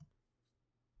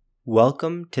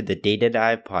Welcome to the Data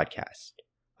Dive podcast,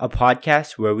 a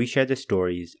podcast where we share the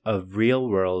stories of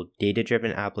real-world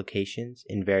data-driven applications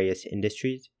in various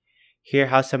industries, hear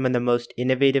how some of the most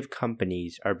innovative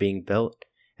companies are being built,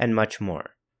 and much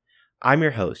more. I'm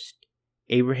your host,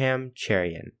 Abraham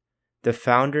Cherian, the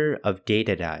founder of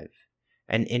Data Dive,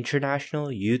 an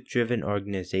international youth-driven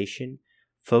organization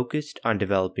focused on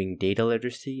developing data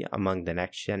literacy among the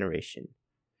next generation.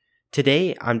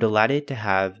 Today, I'm delighted to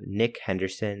have Nick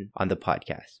Henderson on the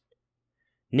podcast.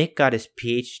 Nick got his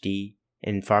PhD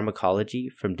in pharmacology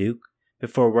from Duke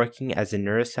before working as a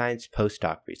neuroscience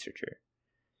postdoc researcher.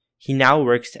 He now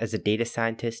works as a data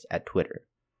scientist at Twitter.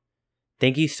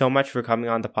 Thank you so much for coming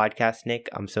on the podcast, Nick.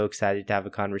 I'm so excited to have a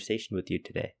conversation with you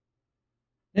today.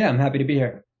 Yeah, I'm happy to be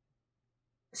here.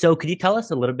 So could you tell us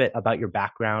a little bit about your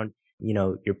background,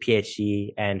 your PhD,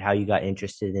 and how you got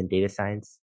interested in data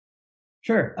science?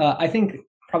 Sure. I think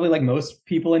probably like most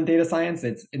people in data science,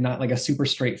 it's not like a super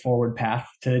straightforward path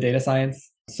to data science.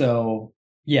 So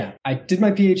yeah, I did my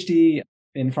PhD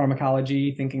in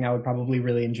pharmacology thinking I would probably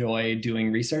really enjoy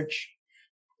doing research,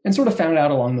 and sort of found out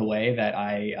along the way that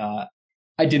I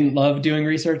didn't love doing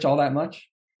research all that much.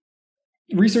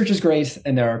 Research is great,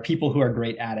 and there are people who are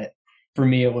great at it. For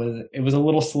me, it was a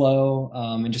little slow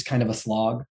and just kind of a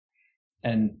slog.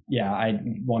 And yeah, I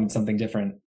wanted something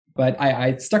different. But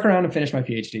I stuck around and finished my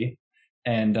PhD.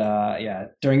 And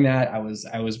during that, I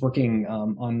was working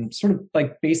on sort of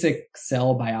like basic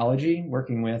cell biology,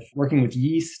 working with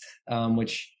yeast,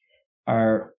 which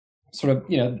are sort of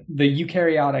the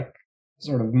eukaryotic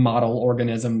sort of model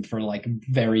organism for like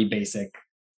very basic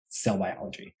cell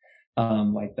biology,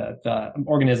 like the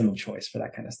organism of choice for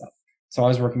that kind of stuff. So I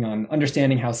was working on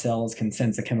understanding how cells can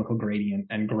sense a chemical gradient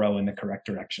and grow in the correct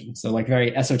direction. So like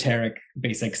very esoteric,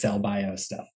 basic cell bio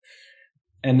stuff.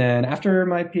 And then after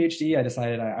my PhD, I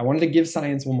decided I wanted to give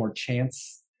science one more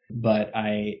chance, but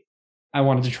I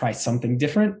wanted to try something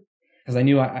different because I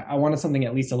knew I wanted something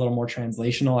at least a little more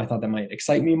translational. I thought that might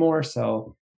excite me more.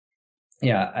 So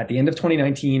yeah, at the end of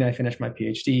 2019, I finished my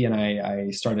PhD and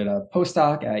I started a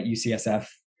postdoc at UCSF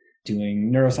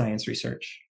doing neuroscience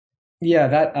research. Yeah,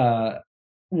 that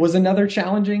was another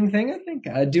challenging thing, I think.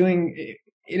 It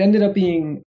ended up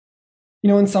being,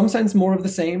 in some sense, more of the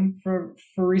same for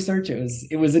research.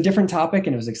 It was a different topic,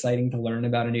 and it was exciting to learn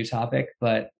about a new topic.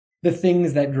 But the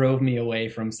things that drove me away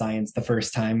from science the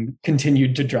first time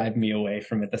continued to drive me away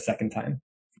from it the second time.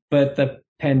 But the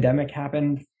pandemic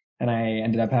happened, and I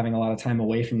ended up having a lot of time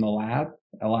away from the lab,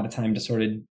 a lot of time to sort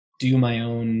of do my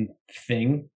own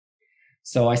thing.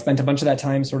 So I spent a bunch of that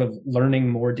time sort of learning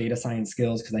more data science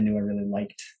skills because I knew I really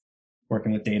liked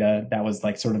working with data. That was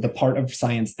like sort of the part of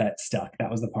science that stuck. That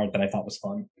was the part that I thought was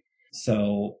fun.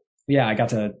 So yeah, I got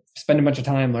to spend a bunch of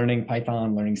time learning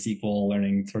Python, learning SQL,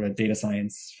 learning sort of data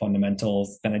science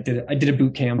fundamentals. Then I did a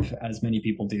boot camp, as many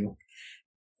people do,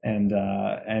 and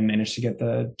managed to get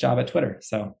the job at Twitter.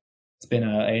 So it's been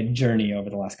a journey over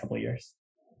the last couple of years.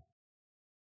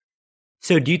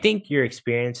 So do you think your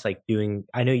experience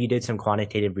I know you did some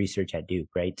quantitative research at Duke,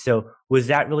 right? So was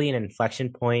that really an inflection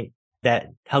point that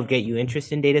helped get you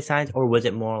interested in data science, or was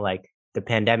it more like the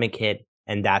pandemic hit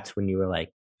and that's when you were like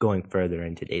going further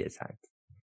into data science?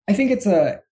 I think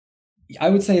I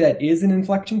would say that is an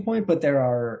inflection point, but there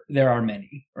are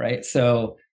many, right?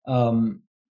 So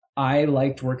I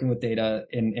liked working with data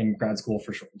in grad school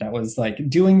for sure. That was like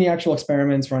doing the actual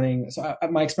experiments, running. So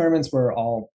my experiments were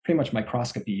all pretty much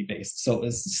microscopy based. So it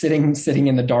was sitting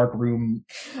in the dark room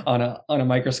on a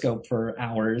microscope for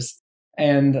hours,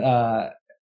 and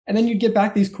then you'd get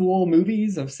back these cool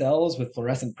movies of cells with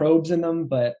fluorescent probes in them.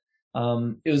 But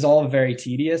it was all very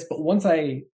tedious. But once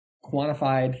I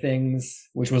quantified things,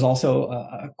 which was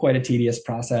also quite a tedious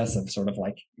process of sort of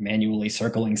like manually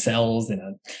circling cells in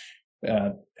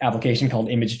a application called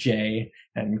ImageJ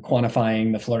and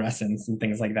quantifying the fluorescence and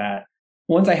things like that.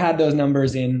 Once I had those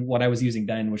numbers in what I was using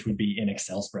then, which would be an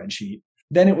Excel spreadsheet,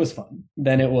 then it was fun.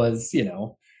 Then it was,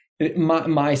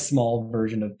 my small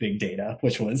version of big data,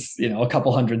 which was, a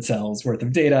couple hundred cells worth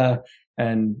of data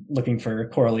and looking for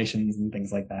correlations and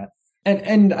things like that.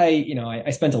 And I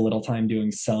spent a little time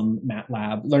doing some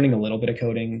MATLAB, learning a little bit of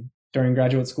coding during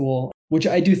graduate school, which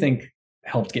I do think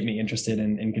helped get me interested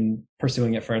in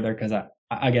pursuing it further because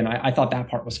I thought that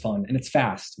part was fun and it's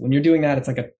fast. When you're doing that, it's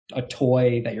like a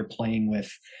toy that you're playing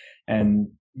with, and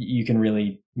you can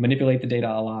really manipulate the data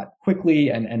a lot quickly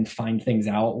and find things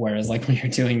out. Whereas like when you're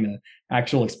doing the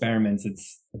actual experiments,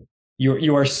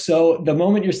 you are so, the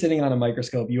moment you're sitting on a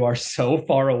microscope, you are so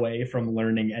far away from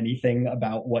learning anything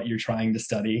about what you're trying to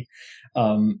study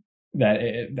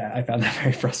that I found that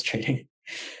very frustrating.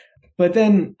 But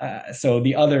then, so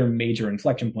the other major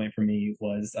inflection point for me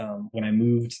was when I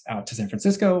moved out to San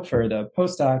Francisco for the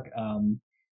postdoc.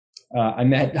 I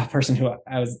met a person who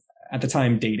I was at the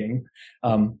time dating,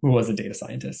 who was a data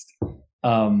scientist,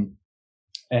 um,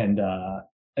 and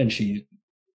she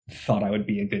thought I would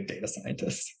be a good data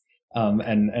scientist,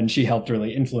 and she helped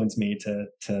really influence me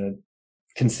to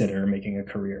consider making a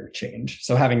career change.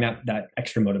 So having that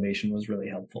extra motivation was really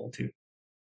helpful too.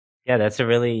 Yeah, that's a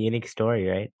really unique story,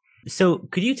 right? So,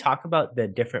 could you talk about the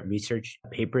different research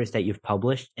papers that you've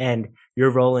published and your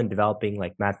role in developing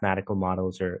like mathematical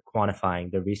models or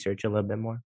quantifying the research a little bit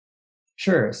more?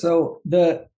 Sure. So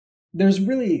there's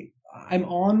really I'm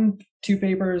on two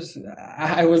papers.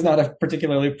 I was not a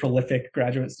particularly prolific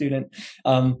graduate student,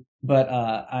 but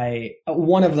I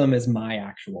one of them is my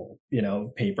actual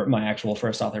paper, my actual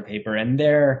first author paper, and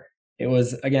there it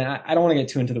was again. I don't want to get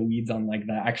too into the weeds on like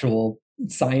the actual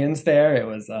science there. It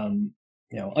was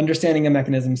understanding a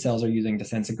mechanism cells are using to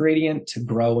sense a gradient to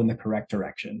grow in the correct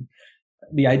direction.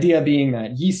 The idea being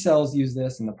that yeast cells use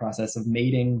this in the process of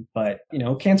mating, but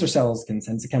cancer cells can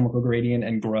sense a chemical gradient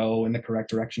and grow in the correct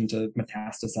direction to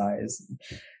metastasize.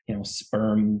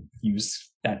 Sperm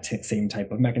use that same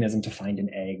type of mechanism to find an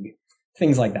egg.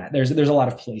 Things like that. There's a lot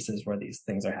of places where these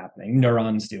things are happening.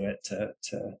 Neurons do it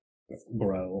to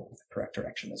grow in the correct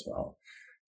direction as well.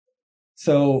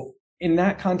 So in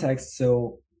that context,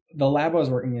 so the lab I was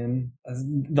working in,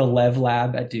 the Lev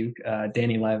lab at Duke,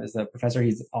 Danny Lev is the professor.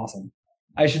 He's awesome.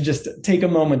 I should just take a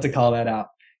moment to call that out.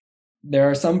 There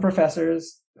are some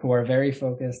professors who are very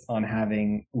focused on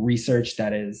having research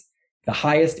that is the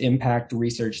highest impact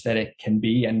research that it can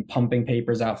be and pumping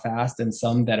papers out fast, and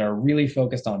some that are really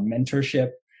focused on mentorship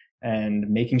and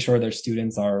making sure their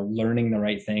students are learning the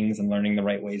right things and learning the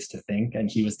right ways to think. And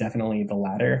he was definitely the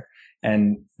latter.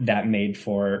 And that made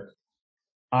for,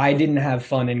 I didn't have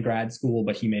fun in grad school,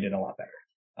 but he made it a lot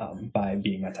better by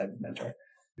being that type of mentor.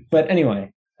 But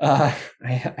anyway, I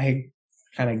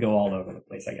kind of go all over the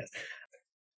place, I guess.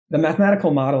 The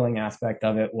mathematical modeling aspect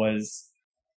of it was,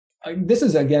 this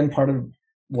is again part of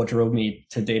what drove me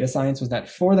to data science, was that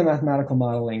for the mathematical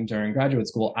modeling during graduate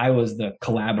school, I was the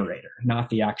collaborator, not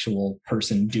the actual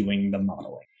person doing the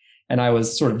modeling. And I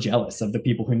was sort of jealous of the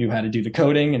people who knew how to do the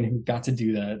coding and who got to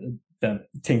do the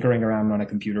tinkering around on a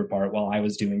computer part while I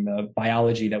was doing the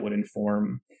biology that would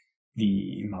inform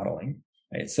the modeling.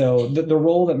 Right. So the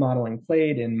role that modeling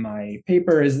played in my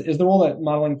paper is the role that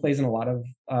modeling plays in a lot of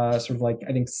sort of like,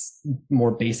 I think,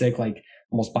 more basic, like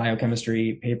almost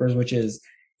biochemistry papers, which is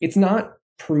it's not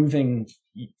proving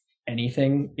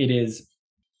anything. It is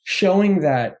showing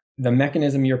that the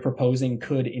mechanism you're proposing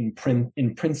could in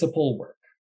principle work.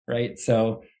 Right.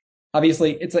 So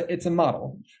obviously it's a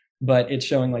model, but it's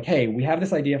showing like, hey, we have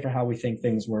this idea for how we think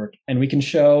things work, and we can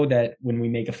show that when we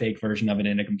make a fake version of it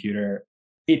in a computer,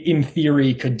 it in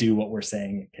theory could do what we're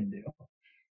saying it can do.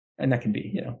 And that can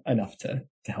be, enough to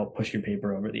help push your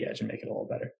paper over the edge and make it a little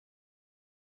better.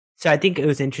 So I think it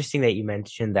was interesting that you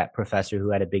mentioned that professor who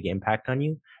had a big impact on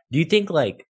you. Do you think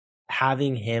like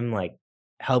having him like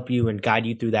help you and guide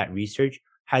you through that research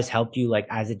has helped you like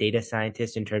as a data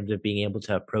scientist in terms of being able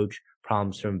to approach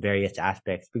problems from various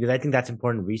aspects? Because I think that's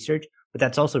important research, but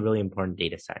that's also really important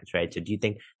data science, right? So do you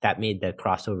think that made the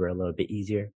crossover a little bit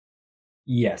easier?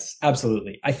 Yes,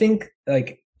 absolutely. I think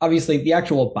like obviously the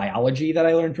actual biology that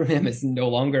I learned from him is no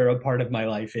longer a part of my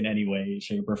life in any way,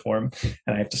 shape, or form.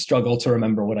 And I have to struggle to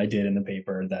remember what I did in the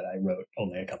paper that I wrote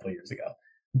only a couple of years ago.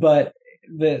 But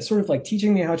the sort of like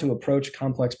teaching me how to approach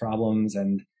complex problems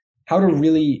and how to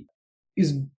really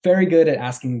is very good at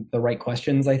asking the right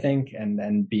questions, I think, and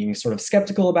then being sort of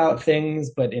skeptical about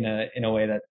things, but in a way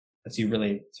that lets you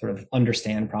really sort of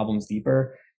understand problems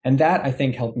deeper. And that I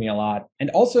think helped me a lot. And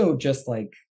also just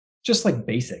like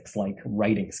basics like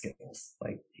writing skills,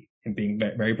 like being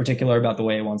very particular about the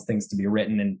way it wants things to be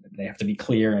written, and they have to be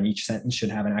clear, and each sentence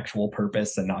should have an actual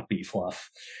purpose and not be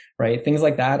fluff, right? Things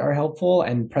like that are helpful,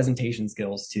 and presentation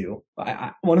skills too.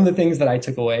 One of the things that I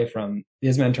took away from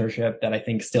his mentorship that I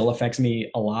think still affects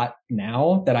me a lot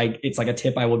now, it's like a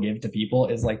tip I will give to people,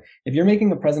 is like, if you're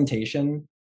making a presentation,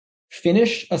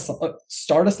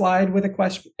 start a slide with a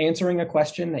question, answering a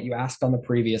question that you asked on the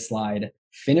previous slide.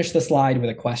 Finish the slide with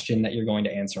a question that you're going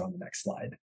to answer on the next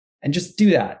slide, and just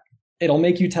do that. It'll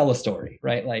make you tell a story,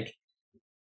 right? Like,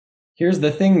 here's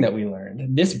the thing that we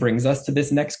learned. This brings us to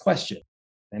this next question,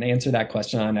 and answer that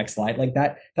question on the next slide. Like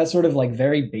that sort of like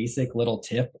very basic little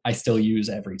tip I still use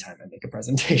every time I make a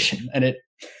presentation. And it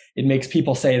makes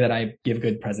people say that I give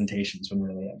good presentations when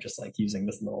really I'm just like using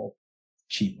this little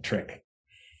cheap trick.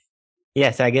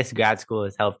 Yeah, so I guess grad school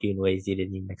has helped you in ways you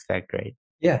didn't even expect, right?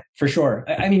 Yeah, for sure.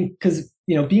 I mean, because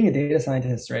being a data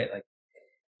scientist, right? Like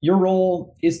your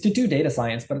role is to do data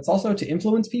science, but it's also to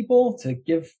influence people, to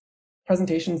give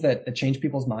presentations that change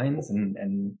people's minds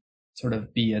and sort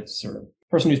of be a sort of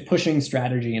person who's pushing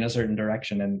strategy in a certain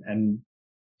direction, and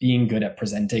being good at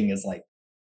presenting is like,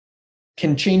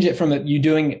 can change it from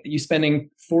you spending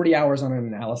 40 hours on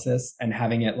an analysis and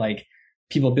having it like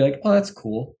people be like, oh, that's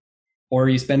cool. Or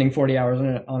you spending 40 hours on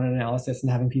an analysis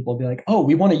and having people be like, oh,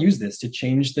 we want to use this to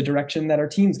change the direction that our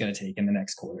team's going to take in the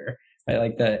next quarter. Right?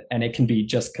 Like that. And it can be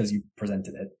just because you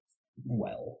presented it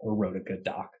well or wrote a good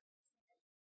doc.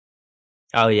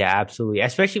 Oh yeah, absolutely.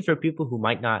 Especially for people who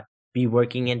might not be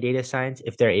working in data science,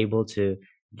 if they're able to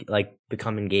like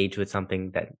become engaged with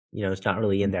something that, is not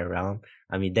really in their realm.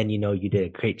 I mean, then you did a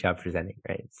great job presenting,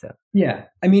 right? So yeah,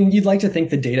 I mean, you'd like to think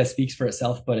the data speaks for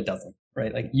itself, but it doesn't,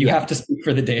 right? Like you have to speak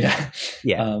for the data.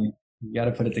 Yeah. You got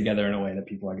to put it together in a way that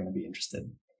people are going to be interested.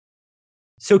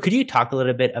 So could you talk a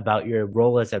little bit about your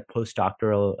role as a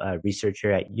postdoctoral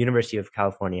researcher at University of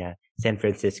California, San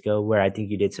Francisco, where I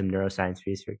think you did some neuroscience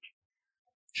research?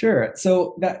 Sure.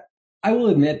 So that I will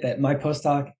admit that my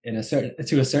postdoc,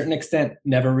 to a certain extent,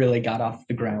 never really got off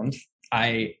the ground.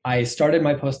 I started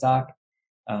my postdoc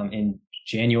in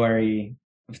January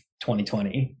of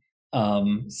 2020.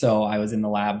 So I was in the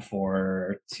lab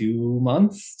for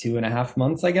 2.5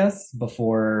 months, I guess,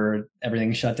 before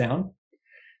everything shut down.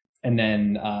 And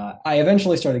then I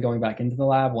eventually started going back into the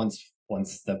lab once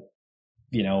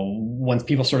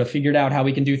people sort of figured out how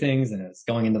we can do things, and it's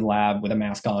going into the lab with a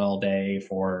mask on all day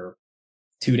for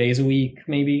 2 days a week,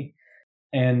 maybe.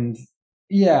 And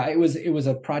yeah, it was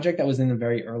a project that was in the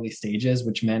very early stages,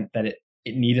 which meant that it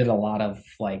needed a lot of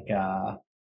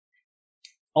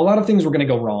things were going to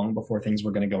go wrong before things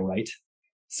were going to go right.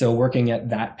 So working at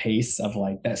that pace of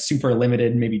like that super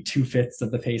limited, maybe 2/5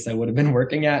 of the pace I would have been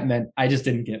working at, meant I just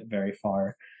didn't get very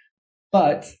far.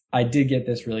 But I did get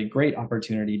this really great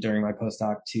opportunity during my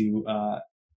postdoc to,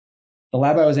 the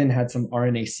lab I was in had some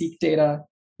RNA-seq data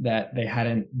that they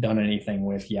hadn't done anything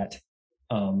with yet,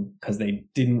 because they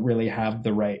didn't really have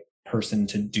the right person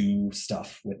to do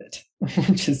stuff with it,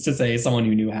 which is to say someone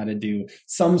who knew how to do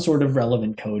some sort of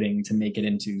relevant coding to make it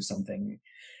into something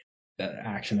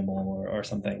actionable or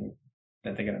something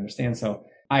that they could understand. So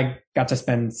I got to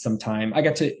spend some time. I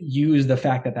got to use the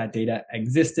fact that data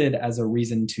existed as a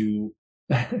reason to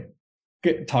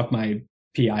talk my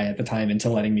PI at the time into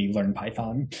letting me learn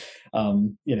Python.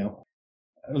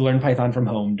 Learn Python from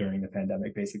home during the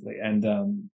pandemic, basically, and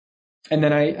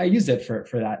then I used it for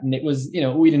that. And it was,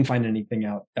 we didn't find anything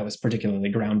out that was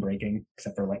particularly groundbreaking,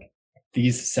 except for like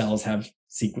these cells have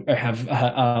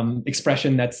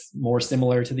expression that's more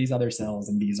similar to these other cells,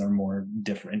 and these are more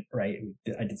different, right?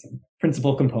 I did some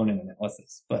principal component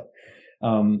analysis, but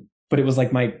it was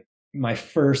like my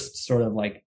first sort of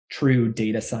like true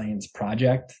data science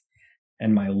project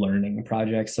and my learning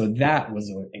project. So that was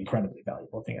an incredibly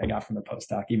valuable thing I got from the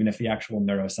postdoc, even if the actual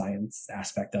neuroscience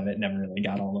aspect of it never really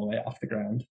got all the way off the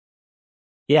ground.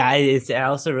 Yeah, it's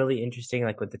also really interesting,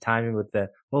 like with the timing with the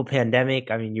whole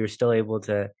pandemic. I mean, you were still able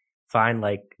to find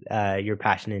like your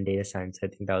passion in data science. I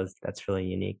think that's really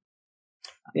unique.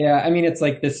 Yeah, I mean, it's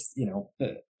like this,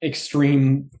 the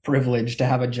extreme privilege to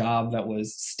have a job that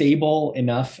was stable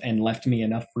enough and left me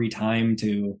enough free time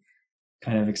to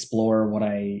kind of explore what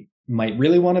I might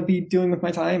really want to be doing with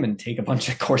my time and take a bunch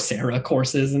of Coursera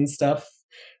courses and stuff,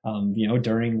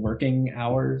 during working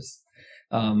hours.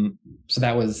 So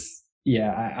that was,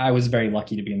 I was very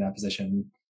lucky to be in that position.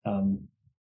 And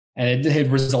it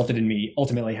had resulted in me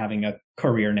ultimately having a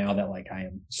career now that like I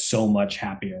am so much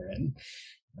happier in.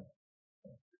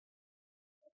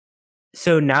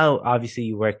 So now, obviously,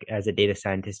 you work as a data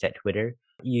scientist at Twitter.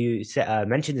 You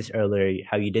mentioned this earlier,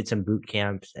 how you did some boot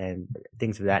camps and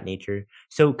things of that nature.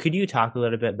 So could you talk a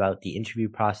little bit about the interview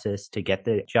process to get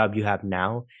the job you have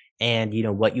now, and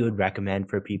what you would recommend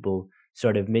for people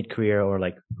sort of mid-career or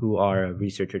like who are a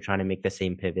researcher trying to make the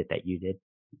same pivot that you did?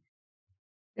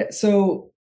 Yeah,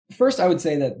 so first, I would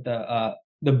say that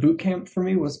the boot camp for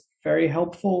me was very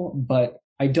helpful, but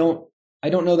I don't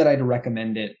know that I'd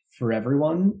recommend it for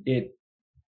everyone.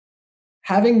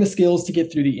 Having the skills to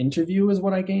get through the interview is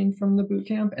what I gained from the boot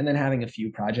camp, and then having a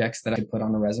few projects that I could put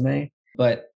on the resume.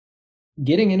 But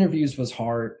getting interviews was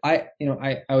hard. I had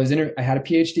a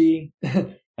PhD.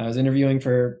 I was interviewing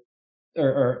for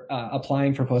or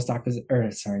applying for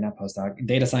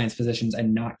data science positions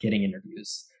and not getting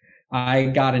interviews. I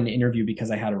got an interview because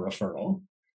I had a referral,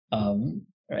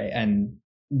 right? And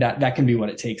that can be what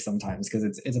it takes sometimes,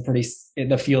 because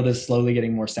the field is slowly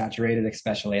getting more saturated,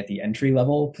 especially at the entry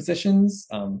level positions.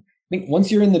 I think once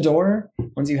you're in the door,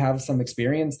 once you have some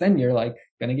experience, then you're like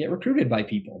going to get recruited by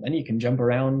people. Then you can jump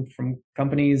around from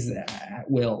companies at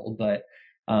will. But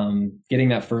Getting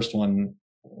that first one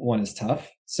is tough.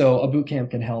 So a boot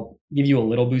camp can help give you a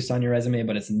little boost on your resume,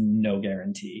 but it's no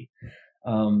guarantee.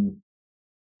 And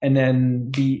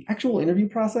then the actual interview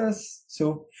process.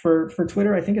 So for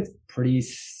Twitter, I think it's pretty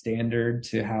standard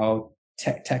to how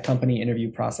tech company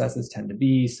interview processes tend to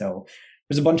be. So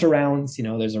there's a bunch of rounds.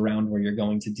 There's a round where you're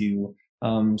going to do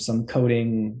some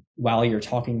coding while you're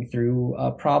talking through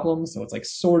a problem. So it's like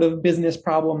sort of business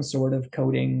problem, sort of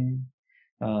coding.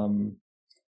 Or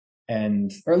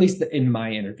at least in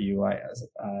my interview,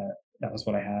 that was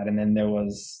what I had. And then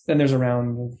there's a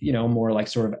round of, more like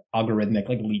sort of algorithmic,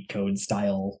 like leak code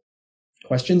style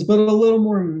questions, but a little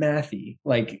more mathy,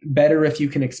 like better if you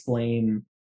can explain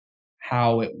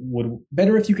how to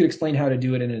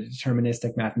do it in a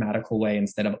deterministic mathematical way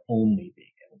instead of only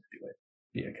being able to do it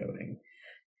via coding.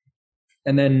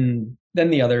 And then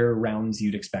the other rounds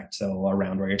you'd expect. So a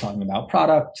round where you're talking about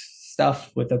product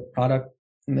stuff with the product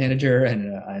manager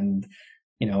and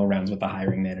rounds with the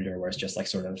hiring manager where it's just like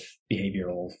sort of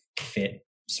behavioral fit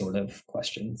sort of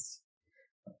questions.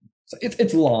 So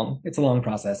it's long. It's a long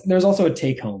process. There's also a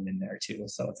take home in there too.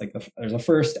 So it's like there's a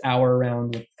first hour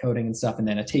round with coding and stuff, and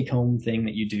then a take home thing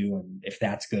that you do. And if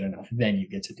that's good enough, then you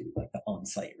get to do like the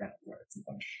on-site round where it's a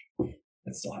bunch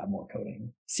that still have more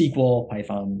coding. SQL,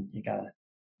 Python, you gotta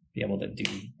be able to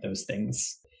do those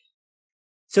things.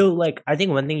 So like, I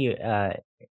think one thing a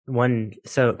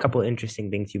couple of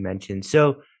interesting things you mentioned.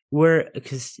 So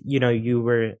because you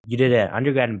did an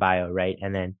undergrad in bio, right?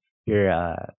 And then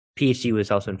your PhD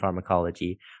was also in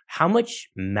pharmacology. How much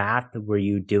math were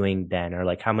you doing then? Or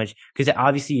like how much, because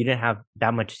obviously you didn't have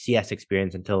that much CS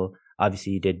experience until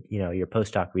obviously you did, your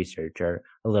postdoc research or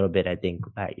a little bit, I think,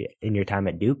 in your time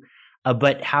at Duke.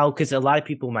 But because a lot of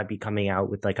people might be coming out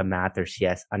with like a math or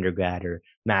CS undergrad or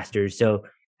master's. So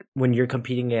when you're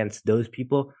competing against those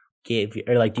people, do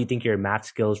you think your math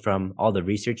skills from all the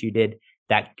research you did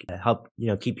that help,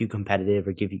 keep you competitive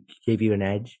or gave you an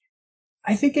edge?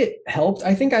 I think it helped.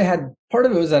 I think part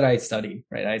of it was that I studied,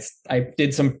 right? I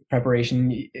did some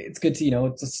preparation. It's good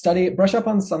to study, brush up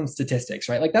on some statistics,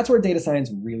 right? Like that's where data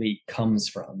science really comes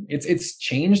from. It's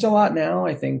changed a lot now.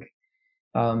 I think,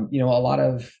 a lot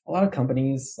of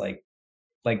companies like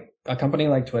a company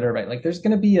like Twitter, right? Like there's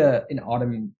going to be a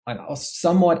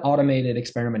somewhat automated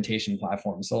experimentation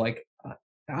platform. So like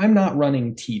I'm not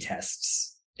running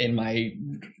t-tests in my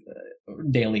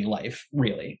daily life,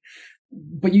 really.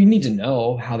 But you need to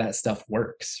know how that stuff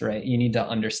works, right? You need to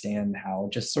understand how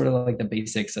just sort of like the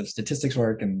basics of statistics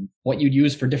work and what you'd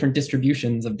use for different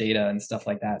distributions of data and stuff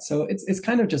like that. So it's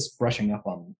kind of just brushing up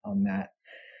on that.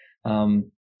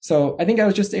 So I think I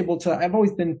was just able to, I've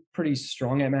always been pretty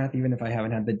strong at math, even if I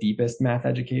haven't had the deepest math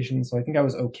education. So I think I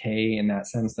was okay in that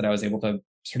sense that I was able to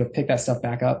sort of pick that stuff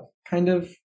back up kind of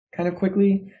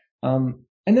quickly. And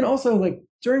then also like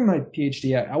during my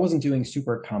PhD, I wasn't doing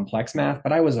super complex math,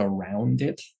 but I was around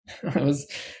it. I was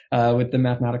with the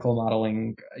mathematical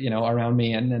modeling, around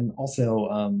me. And then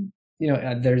also,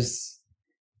 you're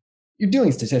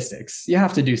doing statistics. You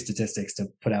have to do statistics to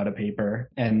put out a paper.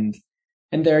 And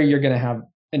there you're going to have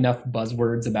enough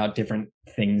buzzwords about different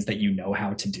things that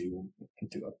how to do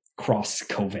a cross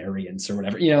covariance or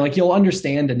whatever. Like you'll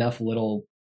understand enough little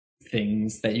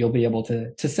things that you'll be able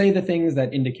to say the things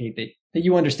that indicate that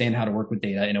you understand how to work with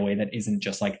data in a way that isn't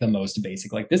just like the most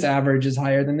basic, like this average is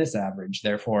higher than this average,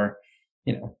 therefore,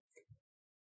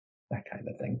 that kind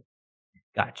of thing.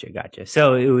 Gotcha.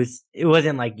 So it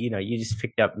wasn't like, you just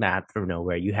picked up math from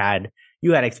nowhere. You had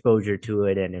exposure to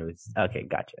it and it was okay.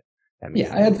 Gotcha.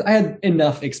 Yeah, I had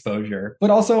enough exposure,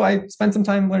 but also I spent some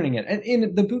time learning it. And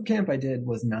in the boot camp I did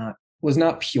was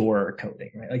not pure coding,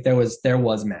 right? Like there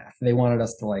was math. They wanted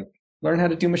us to like learn how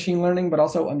to do machine learning, but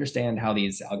also understand how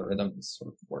these algorithms sort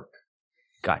of work.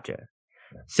 Gotcha.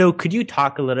 So could you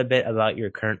talk a little bit about your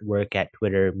current work at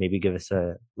Twitter? Maybe give us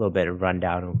a little bit of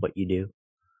rundown of what you do.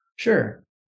 Sure.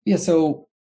 Yeah. So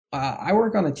I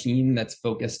work on a team that's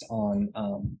focused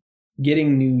on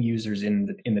getting new users in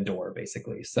the door,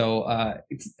 basically. So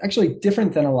it's actually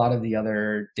different than a lot of the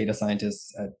other data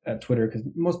scientists at Twitter, because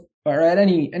at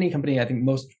any company, I think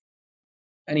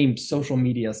any social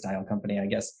media style company, I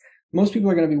guess, most people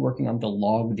are going to be working on the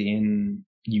logged in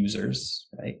users,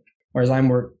 right? Whereas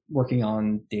I'm working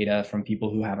on data from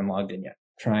people who haven't logged in yet,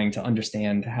 trying to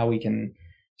understand how we can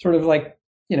sort of like,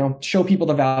 show people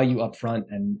the value up front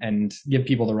and give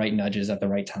people the right nudges at the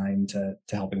right time to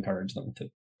help encourage them to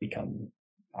become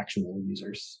actual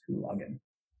users who log in.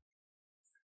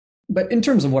 But in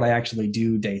terms of what I actually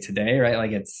do day to day, right?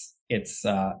 Like it's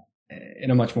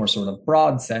in a much more sort of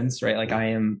broad sense, right? Like I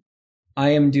am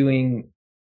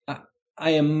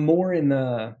more in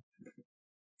the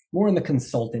more in the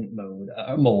consultant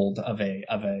mold of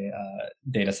a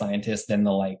data scientist than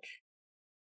the like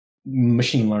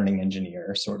machine learning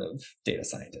engineer sort of data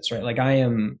scientist, right? Like I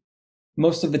am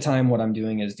most of the time what I'm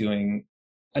doing is doing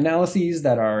analyses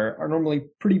that are normally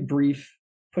pretty brief,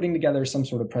 putting together some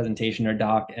sort of presentation or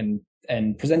doc and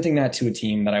presenting that to a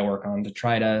team that I work on to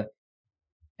try to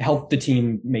help the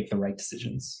team make the right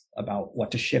decisions about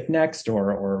what to ship next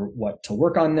or what to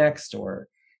work on next or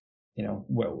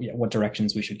what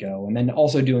directions we should go, and then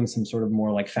also doing some sort of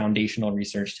more like foundational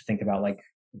research to think about like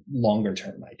longer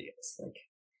term ideas, like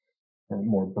or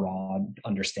more broad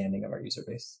understanding of our user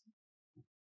base.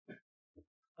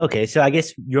 Okay, so I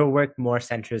guess your work more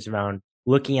centers around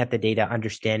looking at the data,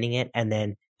 understanding it, and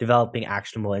then developing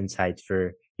actionable insights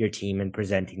for your team and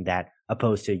presenting that,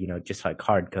 opposed to, just like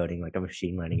hard coding like a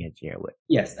machine learning engineer would.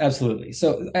 Yes, absolutely.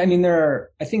 So I mean,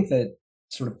 I think that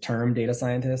sort of term data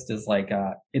scientist is like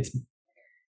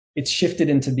it's shifted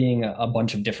into being a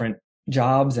bunch of different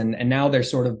jobs, and now they're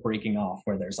sort of breaking off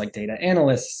where there's like data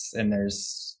analysts and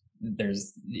there's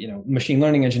machine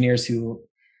learning engineers who,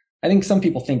 I think some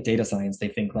people think data science, they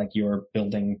think like you're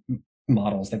building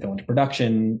models that go into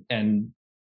production, and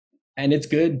it's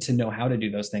good to know how to do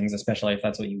those things, especially if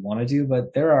that's what you want to do.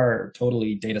 But there are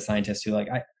totally data scientists who like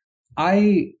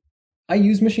I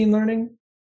use machine learning,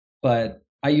 but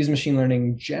I use machine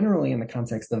learning generally in the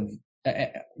context of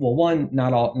well, one,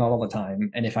 not all the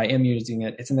time, and if I am using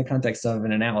it, it's in the context of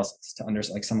an analysis to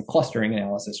understand, like some clustering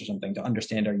analysis or something, to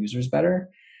understand our users better.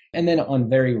 And then on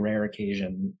very rare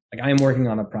occasion, like I'm working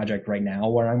on a project right now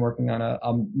where I'm working on a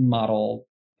model.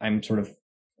 I'm sort of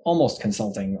almost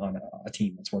consulting on a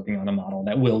team that's working on a model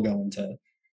that will go into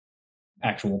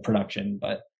actual production.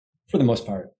 But for the most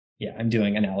part, yeah, I'm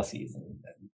doing analyses and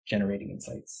generating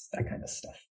insights, that kind of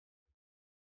stuff.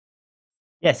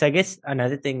 Yes, I guess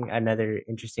another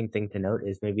interesting thing to note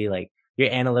is maybe like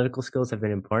your analytical skills have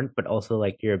been important, but also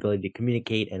like your ability to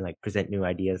communicate and like present new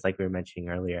ideas, like we were mentioning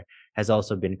earlier, has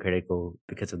also been critical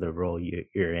because of the role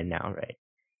you're in now, right?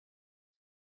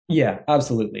 Yeah,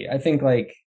 absolutely. I think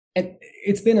like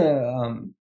it's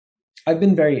been I've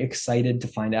been very excited to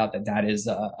find out that that is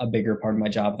a bigger part of my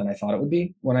job than I thought it would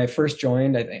be. When I first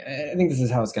joined, I think this is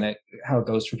how it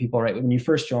goes for people, right? When you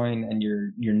first join and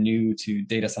you're new to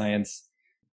data science,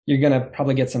 you're gonna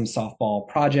probably get some softball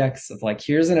projects of like,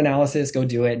 here's an analysis, go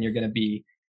do it, and you're gonna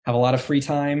have a lot of free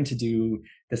time to do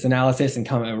this analysis and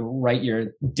come and write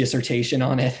your dissertation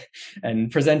on it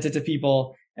and present it to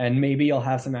people, and maybe you'll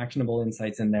have some actionable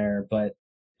insights in there, but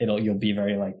you'll be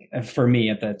very like, for me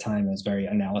at the time it was very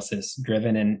analysis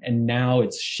driven, and now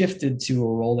it's shifted to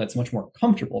a role that's much more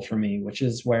comfortable for me, which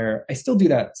is where I still do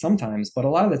that sometimes, but a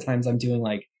lot of the times I'm doing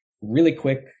like really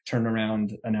quick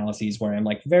turnaround analyses where I'm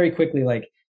like very quickly like,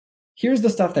 here's the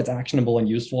stuff that's actionable and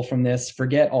useful from this.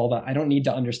 Forget all that. I don't need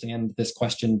to understand this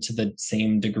question to the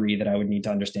same degree that I would need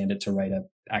to understand it to write an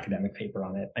academic paper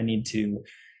on it. I need to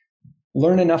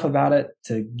learn enough about it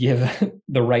to give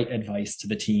the right advice to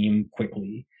the team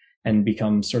quickly and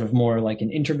become sort of more like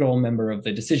an integral member of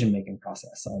the decision-making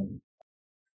process on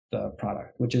the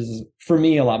product, which is for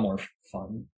me a lot more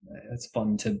fun. It's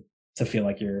fun to feel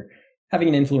like you're having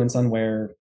an influence on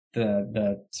where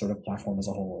the sort of platform as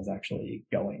a whole is actually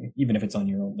going, even if it's on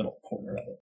your own little corner of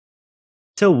it.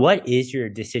 So what is your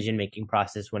decision making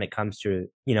process when it comes to,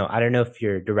 I don't know if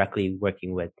you're directly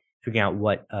working with figuring out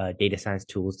what data science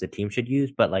tools the team should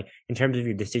use, but like in terms of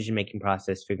your decision making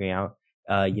process, figuring out,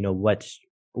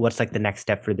 what's like the next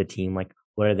step for the team, like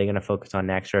what are they going to focus on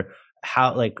next, or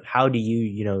how do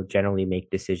you, generally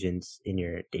make decisions in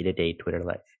your day to day Twitter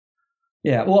life?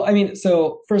 Yeah, well, I mean,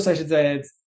 so first I should say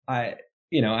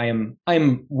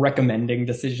I'm recommending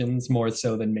decisions more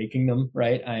so than making them,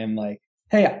 right? I am like,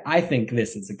 hey, I think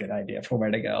this is a good idea for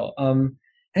where to go.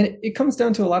 And it comes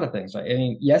down to a lot of things, right? I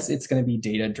mean, yes, it's going to be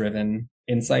data driven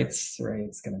insights, right?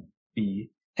 It's going to be,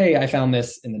 hey, I found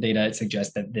this in the data. It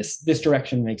suggests that this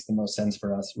direction makes the most sense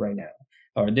for us right now,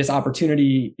 or this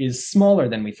opportunity is smaller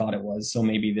than we thought it was. So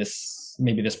maybe this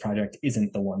project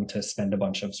isn't the one to spend a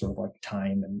bunch of sort of like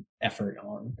time and effort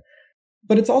on.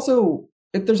 But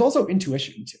there's also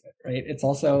intuition to it, right? It's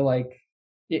also like,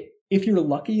 if you're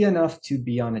lucky enough to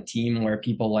be on a team where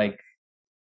people like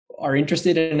are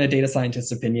interested in a data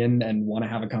scientist's opinion and want to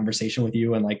have a conversation with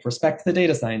you and like respect the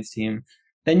data science team,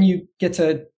 then you get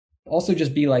to also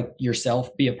just be like yourself,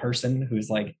 be a person who's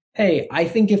like, hey, I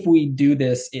think if we do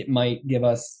this, it might give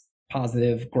us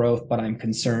positive growth, but I'm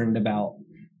concerned about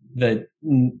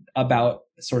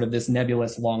sort of this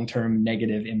nebulous long-term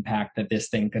negative impact that this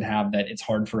thing could have that it's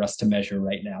hard for us to measure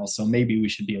right now. So maybe we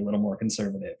should be a little more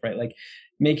conservative, right? Like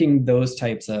making those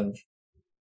types of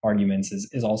arguments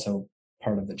is also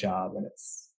part of the job. And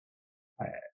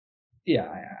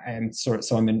I am so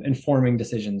I'm informing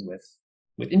decisions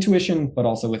with intuition, but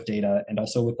also with data and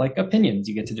also with like opinions.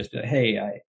 You get to just be like,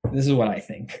 hey, this is what I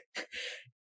think.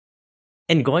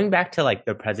 And going back to like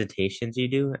the presentations you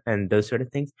do and those sort of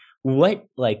things, what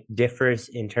like differs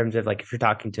in terms of like if you're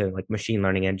talking to like machine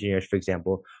learning engineers, for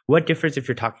example, what differs if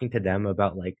you're talking to them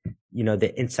about like,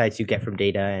 the insights you get from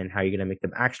data and how you're going to make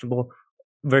them actionable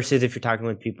versus if you're talking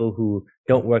with people who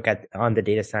don't work on the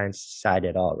data science side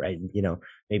at all, right?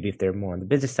 Maybe if they're more on the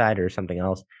business side or something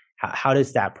else, how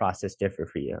does that process differ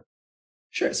for you?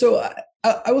 Sure. So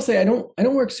I will say I don't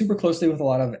work super closely with a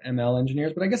lot of ML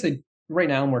engineers, but I guess right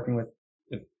now I'm working with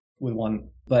one.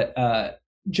 But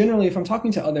generally, if I'm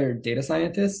talking to other data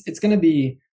scientists, it's going to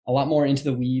be a lot more into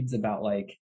the weeds about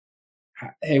like,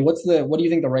 hey, what do you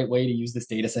think the right way to use this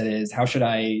data set is? How should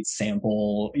I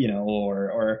sample,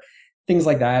 or things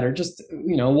like that, or just,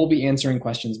 we'll be answering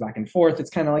questions back and forth. It's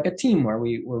kind of like a team where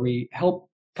we help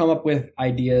come up with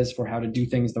ideas for how to do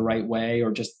things the right way,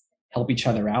 or just help each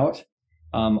other out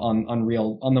on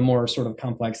the more sort of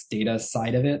complex data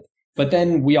side of it. But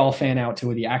then we all fan out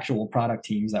to the actual product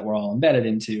teams that we're all embedded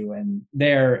into, and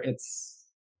there it's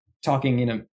talking in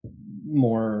a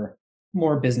more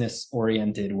business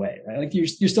oriented way, right? Like you're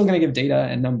still going to give data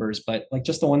and numbers, but like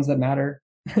just the ones that matter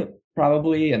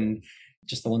probably, and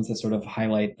just the ones that sort of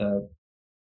highlight the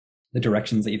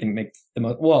directions that you think make the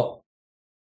most, well,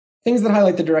 things that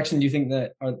highlight the direction you think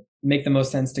that make the most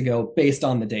sense to go based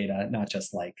on the data, not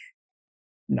just like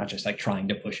trying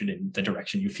to push it in the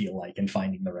direction you feel like and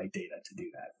finding the right data to do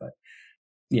that. But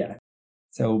yeah,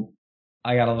 so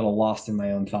I got a little lost in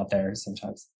my own thought there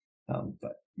sometimes,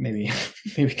 but maybe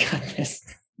got this.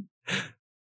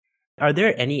 Are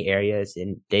there any areas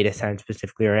in data science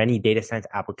specifically, or any data science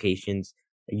applications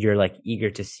that you're like eager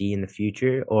to see in the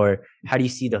future, or how do you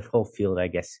see the whole field, I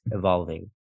guess, evolving?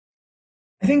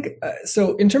 I think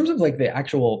so. In terms of like the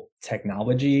actual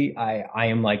technology, I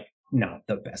am like not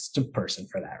the best person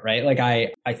for that, right? Like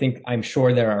I think I'm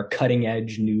sure there are cutting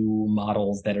edge new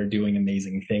models that are doing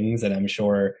amazing things, and I'm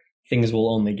sure things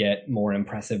will only get more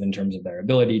impressive in terms of their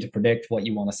ability to predict what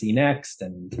you want to see next,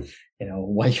 and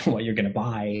what you're going to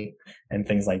buy and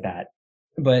things like that.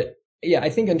 But yeah,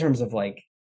 I think in terms of like,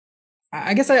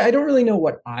 I guess I don't really know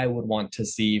what I would want to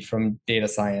see from data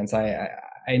science. I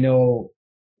know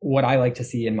what I like to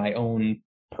see in my own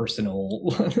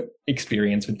personal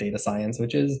experience with data science,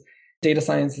 which is data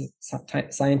science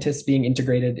scientists being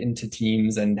integrated into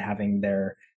teams and having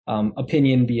their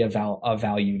opinion be a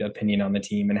valued opinion on the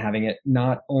team, and having it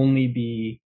not only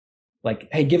be like,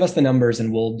 hey, give us the numbers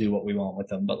and we'll do what we want with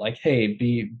them, but like, hey,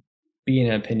 be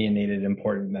an opinionated,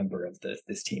 important member of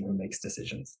this team who makes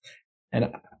decisions.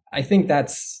 And I think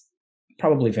that's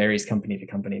probably varies company to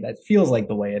company. That feels like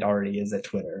the way it already is at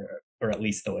Twitter, or at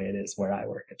least the way it is where I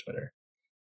work at Twitter.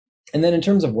 And then in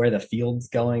terms of where the field's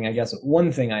going, I guess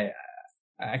one thing I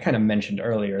kind of mentioned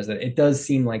earlier is that it does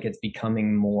seem like it's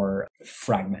becoming more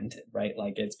fragmented, right?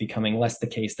 Like it's becoming less the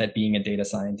case that being a data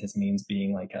scientist means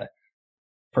being like a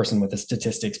person with a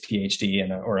statistics PhD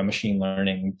or a machine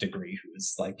learning degree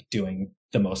who's like doing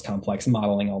the most complex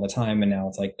modeling all the time. And now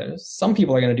it's like there's some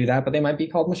people are going to do that, but they might be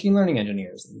called machine learning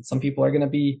engineers. And some people are going to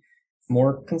be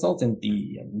more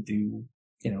consultant-y and do,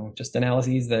 just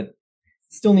analyses that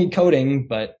still need coding,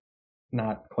 but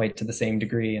not quite to the same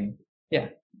degree. And yeah.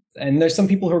 And there's some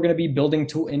people who are going to be building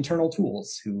internal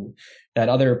tools that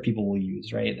other people will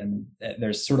use, right? And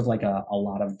there's sort of like a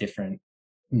lot of different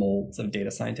molds of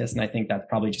data scientists. And I think that's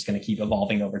probably just going to keep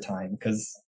evolving over time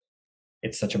because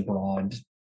it's such a broad,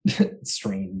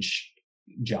 strange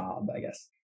job, I guess.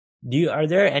 Are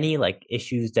there any like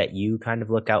issues that you kind of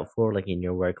look out for, like in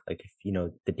your work, like if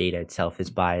the data itself is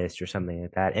biased or something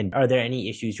like that? And are there any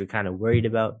issues you're kind of worried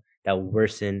about that will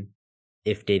worsen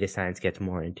if data science gets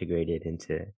more integrated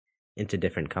into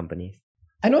different companies?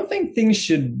 I don't think things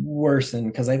should worsen,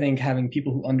 because I think having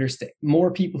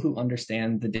more people who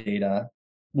understand the data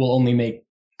will only make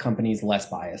companies less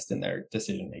biased in their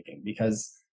decision making,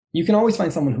 because you can always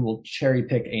find someone who will cherry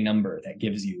pick a number that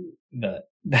gives you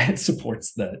that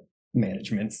supports the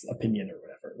management's opinion or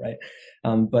whatever, right?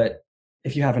 But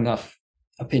if you have enough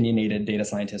opinionated data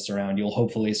scientists around, you'll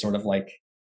hopefully sort of like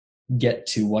get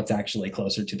to what's actually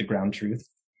closer to the ground truth.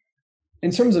 In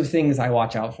terms of things I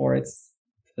watch out for, it's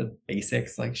the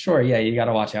basics. Like, sure, yeah, you got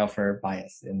to watch out for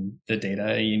bias in the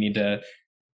data. You need to.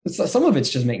 Some of it's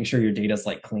just making sure your data's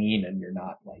like clean and you're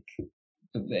not like,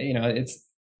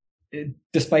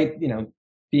 despite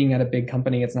being at a big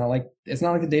company, it's not like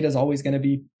the data is always going to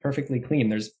be perfectly clean.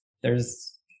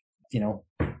 There's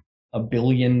a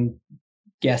billion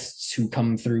guests who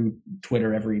come through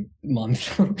Twitter every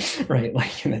month, right?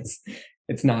 Like, and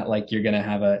it's not like you're going to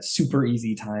have a super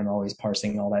easy time always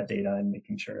parsing all that data and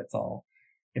making sure it's all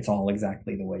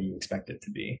exactly the way you expect it to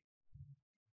be.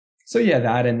 So yeah,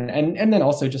 that and then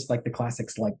also just like the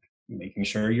classics, like making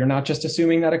sure you're not just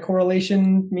assuming that a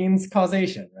correlation means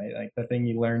causation, right? Like the thing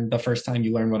you learned the first time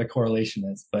you learn what a correlation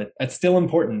is, but it's still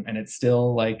important, and it's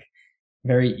still like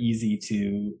very easy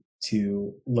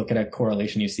to look at a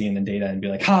correlation you see in the data and be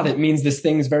like, that means this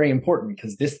thing's very important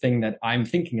because this thing that I'm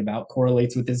thinking about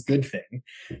correlates with this good thing.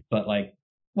 But like,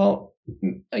 well,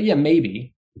 yeah,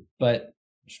 maybe, but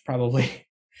should probably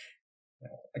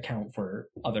account for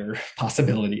other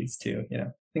possibilities too,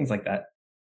 things like that.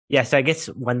 Yeah, so I guess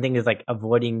one thing is like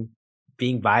avoiding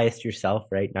being biased yourself,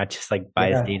 right? Not just like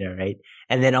biased data, right?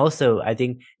 And then also, I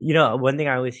think, one thing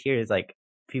I always hear is like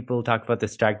people talk about the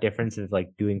stark difference of like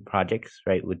doing projects,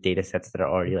 right, with data sets that are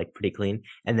already like pretty clean,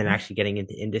 and then actually getting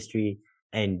into industry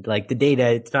and like the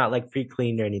data, it's not like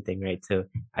pre-cleaned or anything, right? So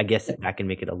I guess that can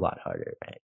make it a lot harder,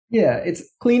 right? Yeah, it's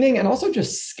cleaning and also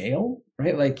just scale,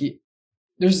 right? Like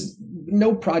there's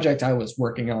no project I was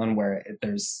working on where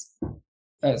there's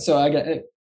so I get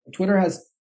Twitter has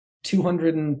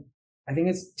 200 and I think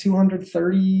it's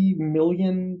 230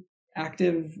 million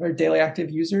active or daily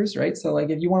active users, right? So like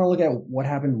if you want to look at what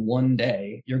happened one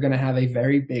day, you're going to have a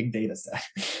very big data set.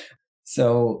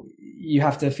 So you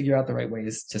have to figure out the right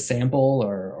ways to sample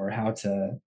or how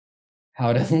to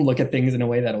look at things in a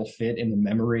way that'll fit in the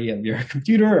memory of your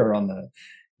computer or on the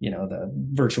the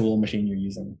virtual machine you're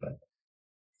using.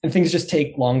 And things just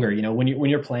take longer, when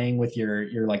you're playing with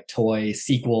your like toy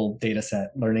SQL data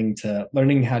set,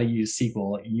 learning how to use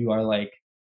SQL, you are like,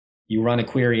 you run a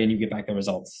query and you get back the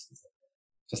results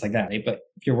just like that. But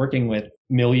if you're working with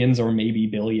millions or maybe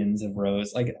billions of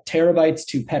rows, like terabytes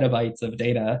to petabytes of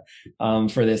data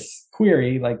for this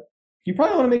query, like you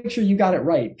probably want to make sure you got it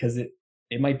right, because it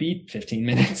might be 15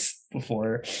 minutes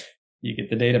before you get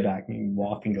the data back, and you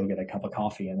walk and go get a cup of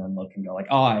coffee and then look and go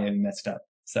like, I messed up.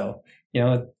 So,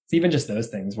 it's even just those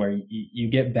things where you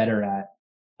get better at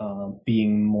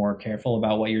being more careful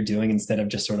about what you're doing instead of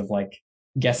just sort of like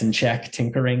guess and check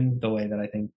tinkering the way that I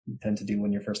think you tend to do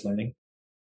when you're first learning.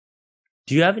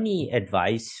 Do you have any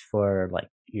advice for like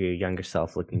your younger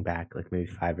self looking back, like maybe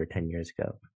 5 or 10 years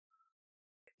ago?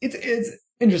 It's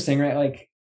interesting, right? Like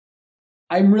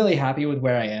I'm really happy with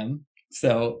where I am.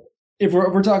 So if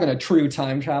we're talking a true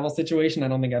time travel situation, I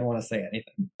don't think I'd want to say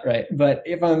anything, right? But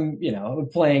if I'm,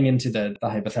 playing into the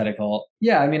hypothetical,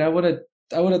 yeah, I mean, I would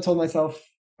have told myself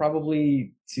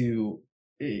probably to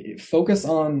focus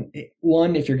on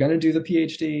one. If you're going to do the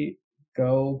PhD,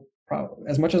 go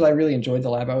as much as I really enjoyed the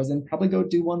lab I was in, probably go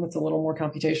do one that's a little more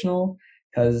computational,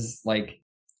 because like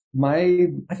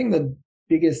I think the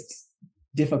biggest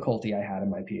difficulty I had in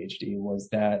my PhD was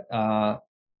that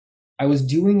I was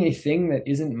doing a thing that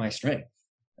isn't my strength.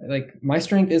 Like my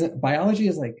strength isn't biology.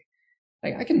 Is like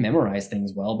I can memorize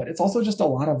things well, but it's also just a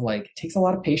lot of like, it takes a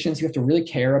lot of patience. You have to really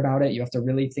care about it. You have to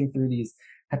really think through these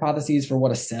hypotheses for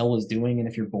what a cell is doing. And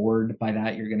if you're bored by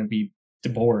that, you're going to be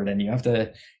bored, and you have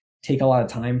to take a lot of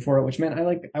time for it, which meant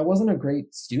I wasn't a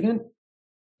great student.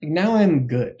 Like now I'm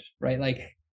good, right?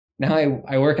 Like now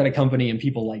I work at a company and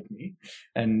people like me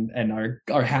and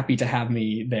are happy to have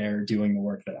me there doing the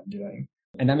work that I'm doing.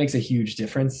 And that makes a huge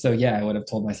difference. So yeah, I would have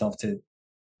told myself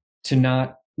to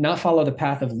not follow the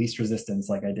path of least resistance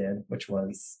like I did, which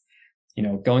was,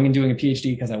 going and doing a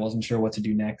PhD because I wasn't sure what to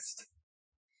do next.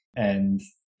 And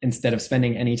instead of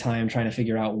spending any time trying to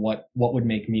figure out what would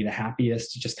make me the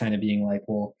happiest, just kind of being like,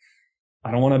 well, I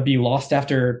don't want to be lost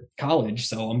after college,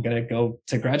 so I'm going to go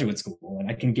to graduate school, and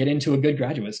I can get into a good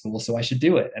graduate school, so I should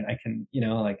do it. And I can,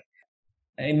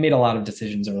 I made a lot of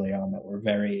decisions early on that were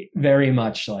very, very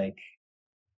much like,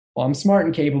 well, I'm smart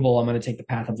and capable. I'm going to take the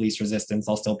path of least resistance.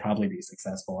 I'll still probably be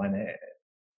successful. And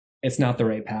it's not the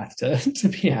right path to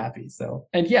be happy. So,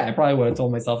 and yeah, I probably would have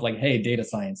told myself like, hey, data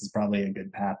science is probably a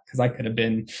good path, because I could have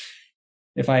been,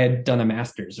 if I had done a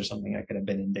master's or something, I could have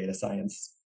been in data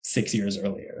science 6 years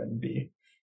earlier and be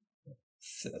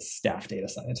a staff data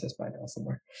scientist by now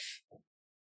somewhere.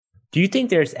 Do you think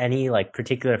there's any like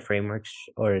particular frameworks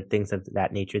or things of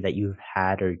that nature that you've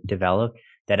had or developed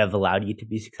that have allowed you to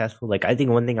be successful? Like, I think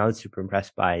one thing I was super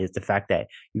impressed by is the fact that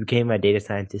you became a data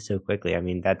scientist so quickly. I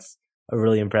mean, that's a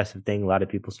really impressive thing. A lot of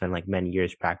people spend like many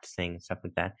years practicing and stuff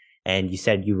like that. And you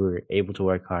said you were able to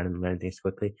work hard and learn things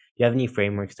quickly. Do you have any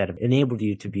frameworks that have enabled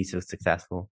you to be so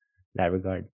successful in that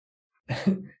regard?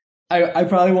 I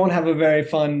probably won't have a very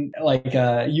fun, like,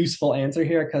 useful answer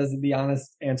here, because the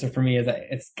honest answer for me is that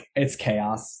it's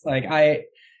chaos. Like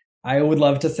I would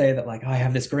love to say that like, I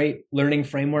have this great learning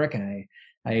framework and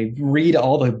I read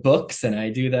all the books and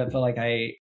I do that, but like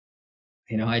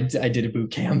I did a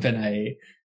boot camp and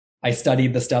I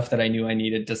studied the stuff that I knew I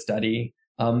needed to study.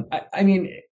 I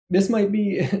mean, this might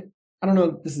be, I don't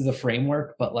know if this is a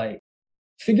framework, but like,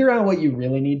 figure out what you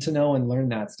really need to know and learn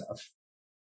that stuff.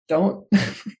 Don't,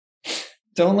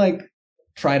 don't like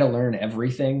try to learn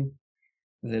everything.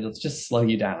 It'll just slow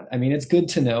you down. I mean, it's good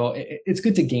to know, it's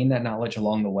good to gain that knowledge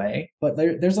along the way, but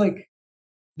there's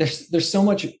so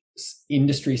much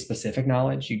industry specific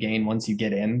knowledge you gain once you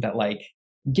get in that like,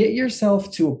 get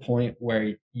yourself to a point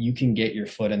where you can get your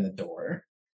foot in the door.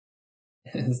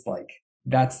 It's like,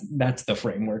 that's the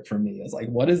framework for me, is like,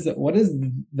 what is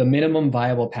the minimum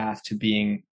viable path to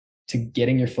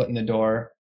getting your foot in the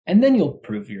door? And then you'll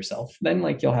prove yourself. Then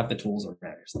like you'll have the tools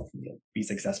around yourself and you'll be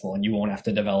successful, and you won't have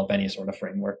to develop any sort of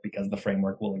framework because the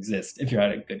framework will exist if you're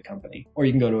at a good company, or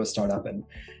you can go to a startup and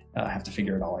have to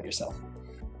figure it all out yourself.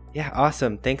 Yeah,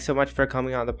 awesome. Thanks so much for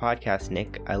coming on the podcast,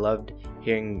 Nick. I loved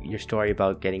hearing your story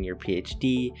about getting your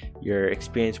PhD, your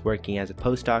experience working as a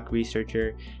postdoc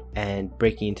researcher, and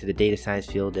breaking into the data science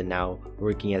field and now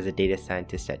working as a data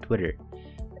scientist at Twitter.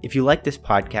 If you like this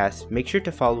podcast, make sure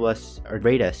to follow us or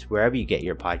rate us wherever you get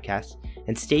your podcasts,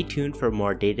 and stay tuned for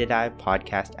more Data Dive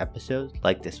podcast episodes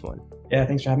like this one. Yeah,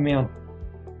 thanks for having me on.